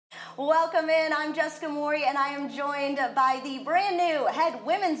Welcome in. I'm Jessica Morrey, and I am joined by the brand new head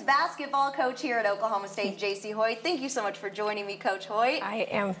women's basketball coach here at Oklahoma State, Jacie Hoyt. Thank you so much for joining me, Coach Hoyt. I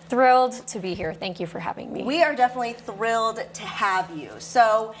am thrilled to be here. Thank you for having me. We are definitely thrilled to have you.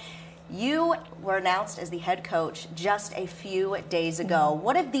 So, you were announced as the head coach just a few days ago.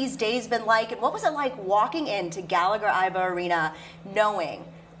 What have these days been like, and what was it like walking into Gallagher-Iba Arena knowing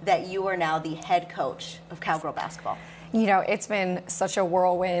that you are now the head coach of Cowgirl basketball? You know, it's been such a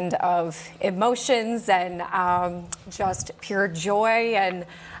whirlwind of emotions and just pure joy and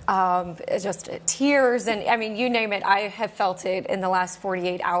just tears. And I mean, you name it, I have felt it in the last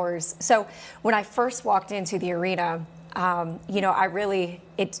 48 hours. So when I first walked into the arena, you know,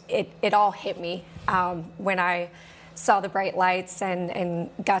 it all hit me when I saw the bright lights and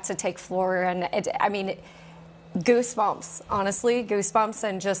got to take floor. And goosebumps, honestly, goosebumps,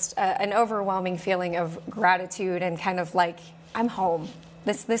 and just an overwhelming feeling of gratitude and kind of like, I'm home.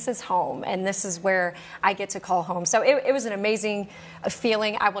 This is home, and this is where I get to call home. So it was an amazing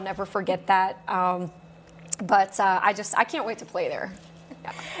feeling. I will never forget that. But I can't wait to play there.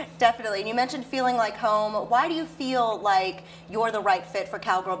 Yeah. Definitely. And you mentioned feeling like home. Why do you feel like you're the right fit for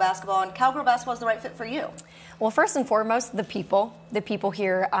Cowgirl basketball, and Cowgirl basketball is the right fit for you? Well, first and foremost, the people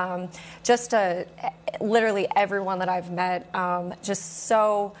here, literally everyone that I've met, just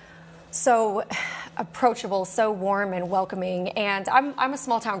so approachable, so warm and welcoming. And I'm a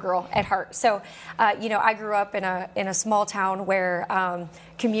small town girl at heart. So, you know, I grew up in a small town where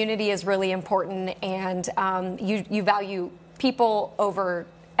community is really important, and you value people over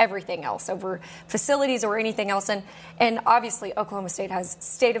everything else, over facilities or anything else. And obviously Oklahoma State has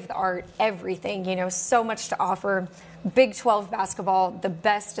state-of-the-art everything, you know, so much to offer. Big 12 basketball, the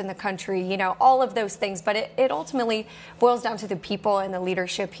best in the country, you know, all of those things. But it ultimately boils down to the people and the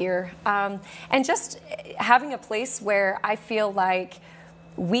leadership here. And just having a place where I feel like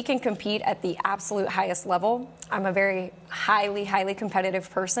we can compete at the absolute highest level. I'm a very highly competitive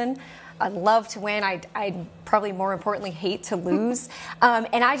person. I love to win. I probably more importantly hate to lose.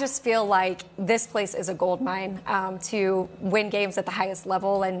 And I just feel like this place is a gold mine to win games at the highest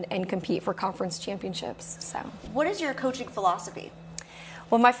level and compete for conference championships. So, what is your coaching philosophy?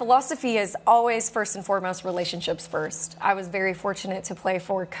 Well, my philosophy is always, first and foremost, relationships first. I was very fortunate to play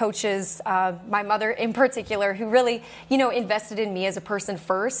for coaches, my mother in particular, who really, you know, invested in me as a person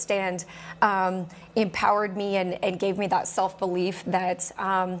first and empowered me and gave me that self-belief that,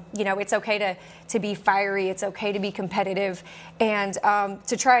 you know, it's okay to be fiery, it's okay to be competitive, and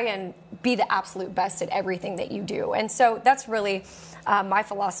to try and be the absolute best at everything that you do. And so that's really my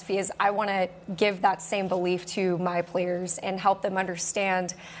philosophy is I want to give that same belief to my players and help them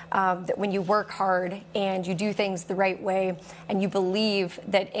understand that when you work hard and you do things the right way and you believe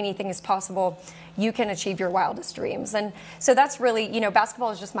that anything is possible, you can achieve your wildest dreams. And so that's really, you know,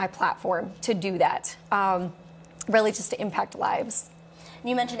 basketball is just my platform to do that, really just to impact lives.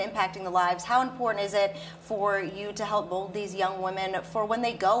 You mentioned impacting the lives. How important is it for you to help mold these young women for when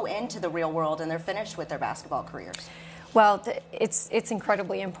they go into the real world and they're finished with their basketball careers? Well, it's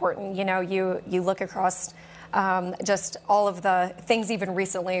incredibly important. You know, you look across just all of the things even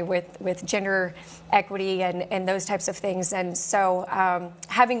recently with gender equity and those types of things. And so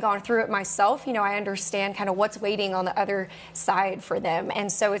having gone through it myself, you know, I understand kind of what's waiting on the other side for them. And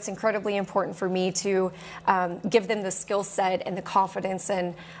so it's incredibly important for me to give them the skill set and the confidence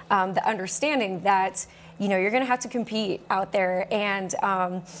and the understanding that, you know, you're going to have to compete out there, and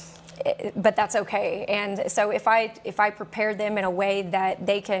but that's okay. And so if I prepare them in a way that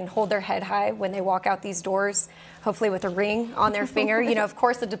they can hold their head high when they walk out these doors, hopefully with a ring on their finger, you know, of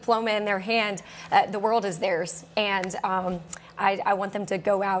course, a diploma in their hand, the world is theirs. And I want them to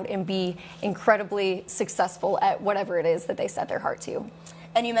go out and be incredibly successful at whatever it is that they set their heart to.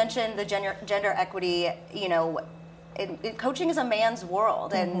 And you mentioned the gender equity, you know, coaching is a man's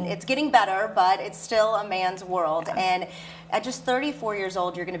world, and it's getting better, but it's still a man's world. Yeah. And at just 34 years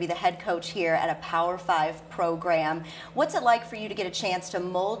old, you're going to be the head coach here at a Power 5 program. What's it like for you to get a chance to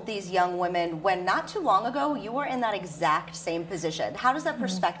mold these young women when not too long ago you were in that exact same position? How does that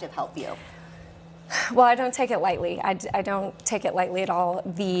perspective help you? Well, I don't take it lightly. I don't take it lightly at all,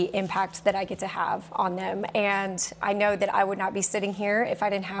 the impact that I get to have on them. And I know that I would not be sitting here if I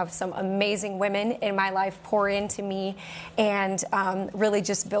didn't have some amazing women in my life pour into me and really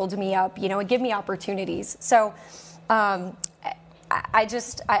just build me up, you know, and give me opportunities. So I'm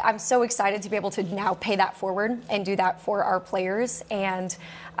so excited to be able to now pay that forward and do that for our players. And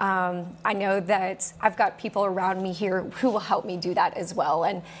I know that I've got people around me here who will help me do that as well.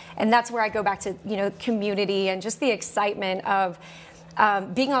 And that's where I go back to, you know, community and just the excitement of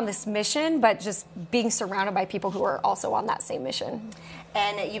being on this mission, but just being surrounded by people who are also on that same mission.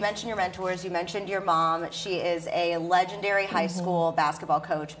 And you mentioned your mentors, you mentioned your mom. She is a legendary high school basketball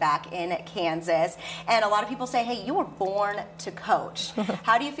coach back in Kansas. And a lot of people say, hey, you were born to coach.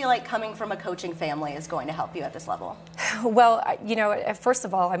 How do you feel like coming from a coaching family is going to help you at this level? Well, you know, first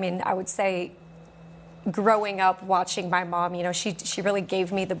of all, I mean, I would say growing up watching my mom, you know, she really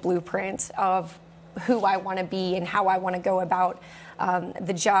gave me the blueprint of who I want to be and how I want to go about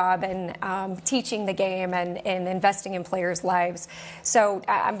the job and teaching the game and investing in players' lives. So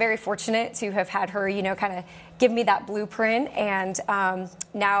I'm very fortunate to have had her, you know, kind of give me that blueprint. And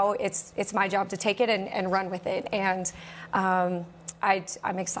now it's my job to take it and run with it. And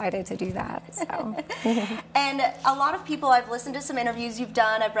I'm excited to do that. So. And a lot of people, I've listened to some interviews you've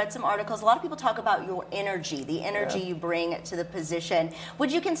done, I've read some articles, a lot of people talk about your energy, the energy you bring to the position.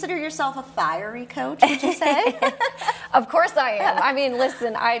 Would you consider yourself a fiery coach, would you say? Of course I am. I mean,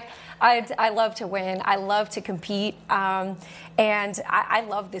 listen, I love to win. I love to compete. And I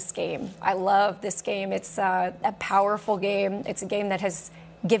love this game. I love this game. It's a powerful game. It's a game that has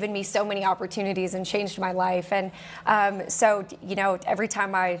given me so many opportunities and changed my life. And so, you know, every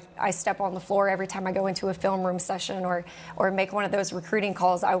time I step on the floor, every time I go into a film room session or make one of those recruiting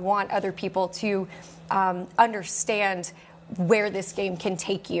calls, I want other people to understand where this game can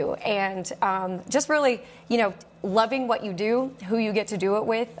take you. And just really, you know, loving what you do, who you get to do it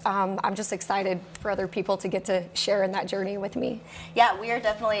with. I'm just excited for other people to get to share in that journey with me. Yeah, we are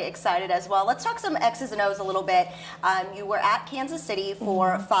definitely excited as well. Let's talk some X's and O's a little bit. You were at Kansas City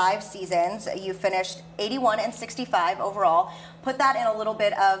for 5 seasons. You finished 81 and 65 overall. Put that in a little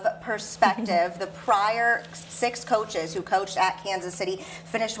bit of perspective. The prior 6 coaches who coached at Kansas City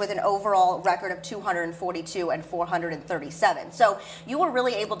finished with an overall record of 242 and 437. So you were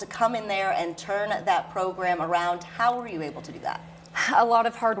really able to come in there and turn that program around. How were you able to do that? A lot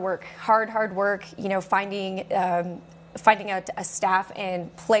of hard work, hard work, you know, finding a staff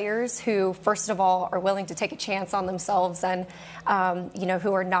and players who, first of all, are willing to take a chance on themselves and, you know,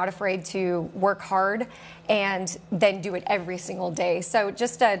 who are not afraid to work hard and then do it every single day. So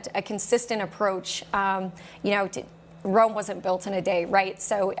just a consistent approach, you know, Rome wasn't built in a day, right?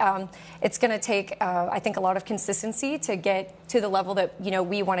 So it's going to take, I think, a lot of consistency to get to the level that, you know,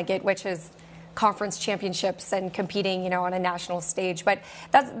 we want to get, which is conference championships and competing, you know, on a national stage. But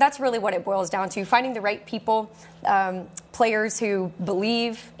that's really what it boils down to: finding the right people, players who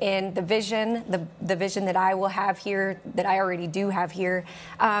believe in the vision, the vision that I will have here, that I already do have here,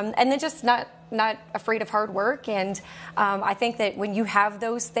 and then just not afraid of hard work. And I think that when you have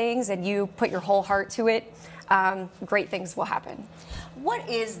those things and you put your whole heart to it, great things will happen. What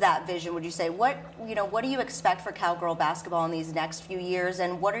is that vision, would you say? What do you expect for Cowgirl basketball in these next few years?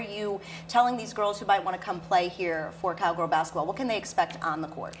 And what are you telling these girls who might want to come play here for Cowgirl basketball? What can they expect on the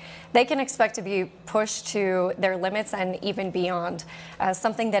court? They can expect to be pushed to their limits and even beyond.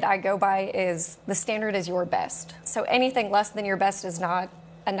 Something that I go by is the standard is your best. So anything less than your best is not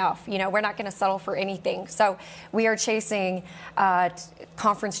enough. You know, we're not going to settle for anything. So we are chasing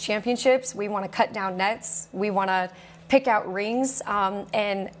conference championships. We want to cut down nets. We want to pick out rings,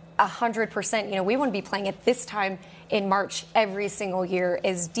 and 100%, you know, we want to be playing at this time in March every single year,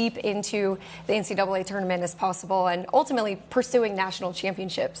 as deep into the NCAA tournament as possible, and ultimately pursuing national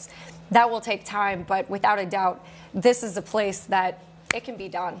championships. That will take time, but without a doubt, this is a place that it can be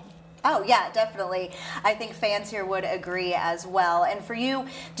done. Oh, yeah, definitely. I think fans here would agree as well. And for you,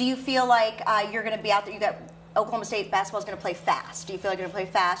 do you feel like you're going to be out there? You got Oklahoma State basketball is going to play fast. Do you feel like you're going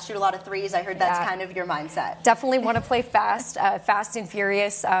to play fast, shoot a lot of threes? I heard that's kind of your mindset. Definitely want to play fast, fast and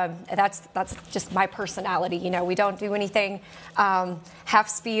furious. That's just my personality. You know, we don't do anything half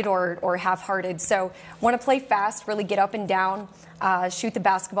speed or half-hearted. So want to play fast, really get up and down, shoot the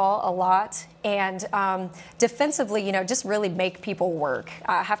basketball a lot, and defensively, you know, just really make people work.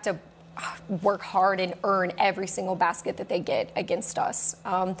 Have to work hard and earn every single basket that they get against us.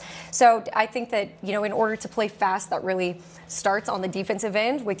 So I think that, you know, in order to play fast, that really starts on the defensive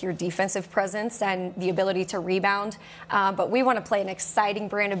end with your defensive presence and the ability to rebound. But we want to play an exciting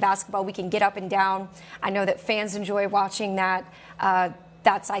brand of basketball. We can get up and down. I know that fans enjoy watching that.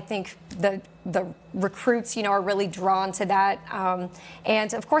 That's, I think, the recruits, you know, are really drawn to that.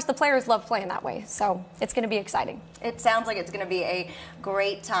 And, of course, the players love playing that way. So it's going to be exciting. It sounds like it's going to be a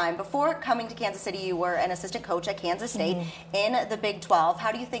great time. Before coming to Kansas City, you were an assistant coach at Kansas State in the Big 12.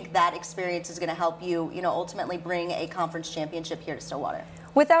 How do you think that experience is going to help you, you know, ultimately bring a conference championship here to Stillwater?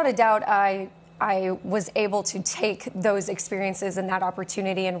 Without a doubt, I I was able to take those experiences and that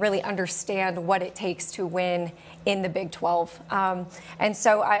opportunity and really understand what it takes to win in the Big 12. And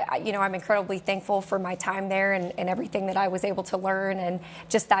so I'm incredibly thankful for my time there and everything that I was able to learn and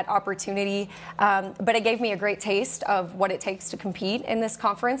just that opportunity. But it gave me a great taste of what it takes to compete in this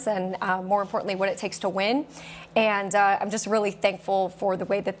conference and more importantly, what it takes to win. And I'm just really thankful for the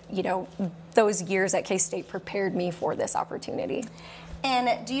way that, those years at K-State prepared me for this opportunity.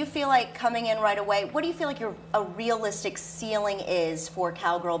 And do you feel like coming in right away, what do you feel like a realistic ceiling is for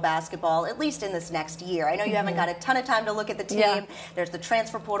Cowgirl basketball, at least in this next year? I know you haven't got a ton of time to look at the team. Yeah. There's the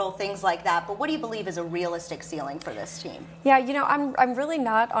transfer portal, things like that. But what do you believe is a realistic ceiling for this team? Yeah, I'm really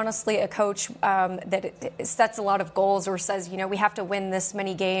not, honestly, a coach that sets a lot of goals or says, we have to win this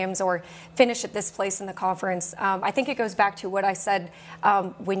many games or finish at this place in the conference. I think it goes back to what I said.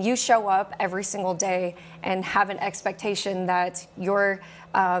 When you show up every single day and have an expectation that you're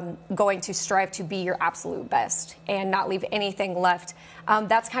going to strive to be your absolute best and not leave anything left.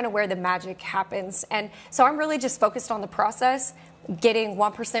 That's kind of where the magic happens. And so I'm really just focused on the process, getting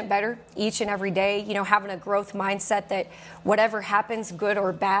 1% better each and every day, having a growth mindset that whatever happens, good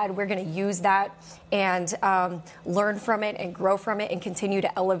or bad, we're going to use that and learn from it and grow from it and continue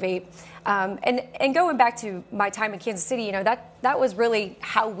to elevate. And going back to my time in Kansas City, that was really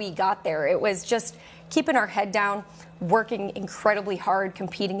how we got there. It was just keeping our head down, working incredibly hard,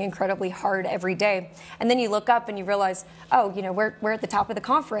 competing incredibly hard every day. And then you look up and you realize, we're at the top of the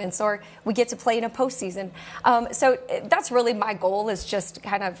conference or we get to play in a postseason. So that's really my goal, is just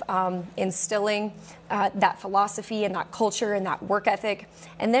kind of instilling that philosophy and that culture and that work ethic.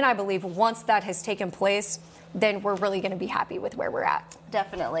 And then I believe once that has taken place, then we're really going to be happy with where we're at.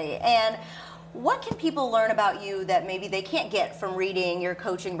 Definitely. And what can people learn about you that maybe they can't get from reading your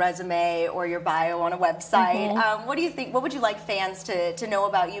coaching resume or your bio on a website? What do you think? What would you like fans to know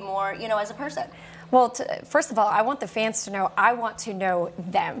about you more, as a person? Well, first of all, I want the fans to know I want to know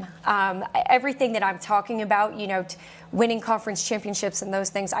them. Everything that I'm talking about, winning conference championships and those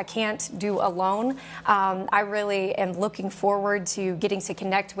things, I can't do alone. I really am looking forward to getting to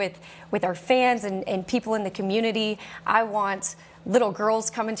connect with our fans and people in the community. I want little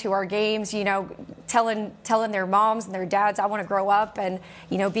girls coming to our games, telling their moms and their dads, I want to grow up and,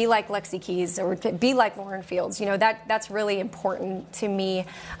 be like Lexi Keys or be like Lauren Fields. That's really important to me.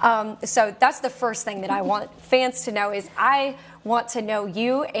 So that's the first thing that I want fans to know is I want to know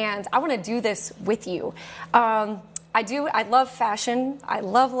you and I want to do this with you. I love fashion. I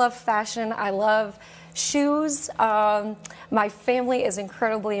love fashion. I love shoes. My family is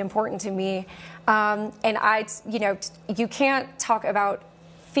incredibly important to me. And you can't talk about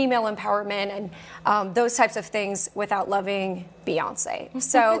female empowerment and those types of things without loving Beyonce.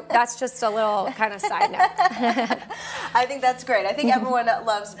 So that's just a little kind of side note. I think that's great. I think everyone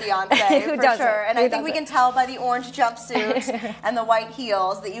loves Beyonce for sure. And I think we can tell by the orange jumpsuit and the white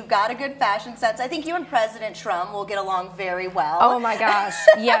heels that you've got a good fashion sense. I think you and President Trump will get along very well. Oh my gosh,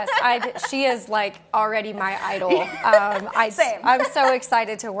 yes. She is like already my idol. Same. I'm so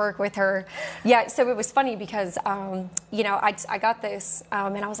excited to work with her. Yeah, so it was funny because, I got this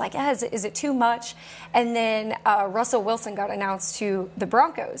and I was like, is it too much? And then Russell Wilson got announced to the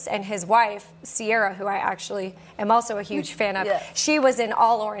Broncos, and his wife, Sierra, who I actually am also a huge fan of, she was in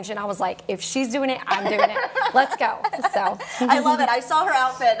all orange, and I was like, if she's doing it, I'm doing it. Let's go. So I love it. I saw her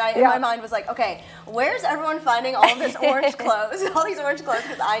outfit, and in my mind was like, okay, where's everyone finding all of this orange clothes, all these orange clothes?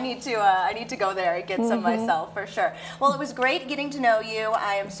 Because I need to go there and get some myself for sure. Well, it was great getting to know you.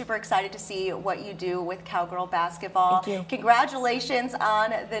 I am super excited to see what you do with Cowgirl basketball. Thank you. Congratulations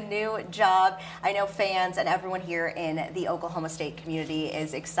on the new job. I know fans and everyone here in the Oklahoma State community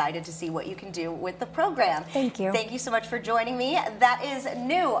is excited to see what you can do with the program. Thank you. Thank you so much for joining me. That is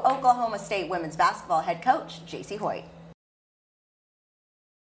new Oklahoma State women's basketball head coach, Jacie Hoyt.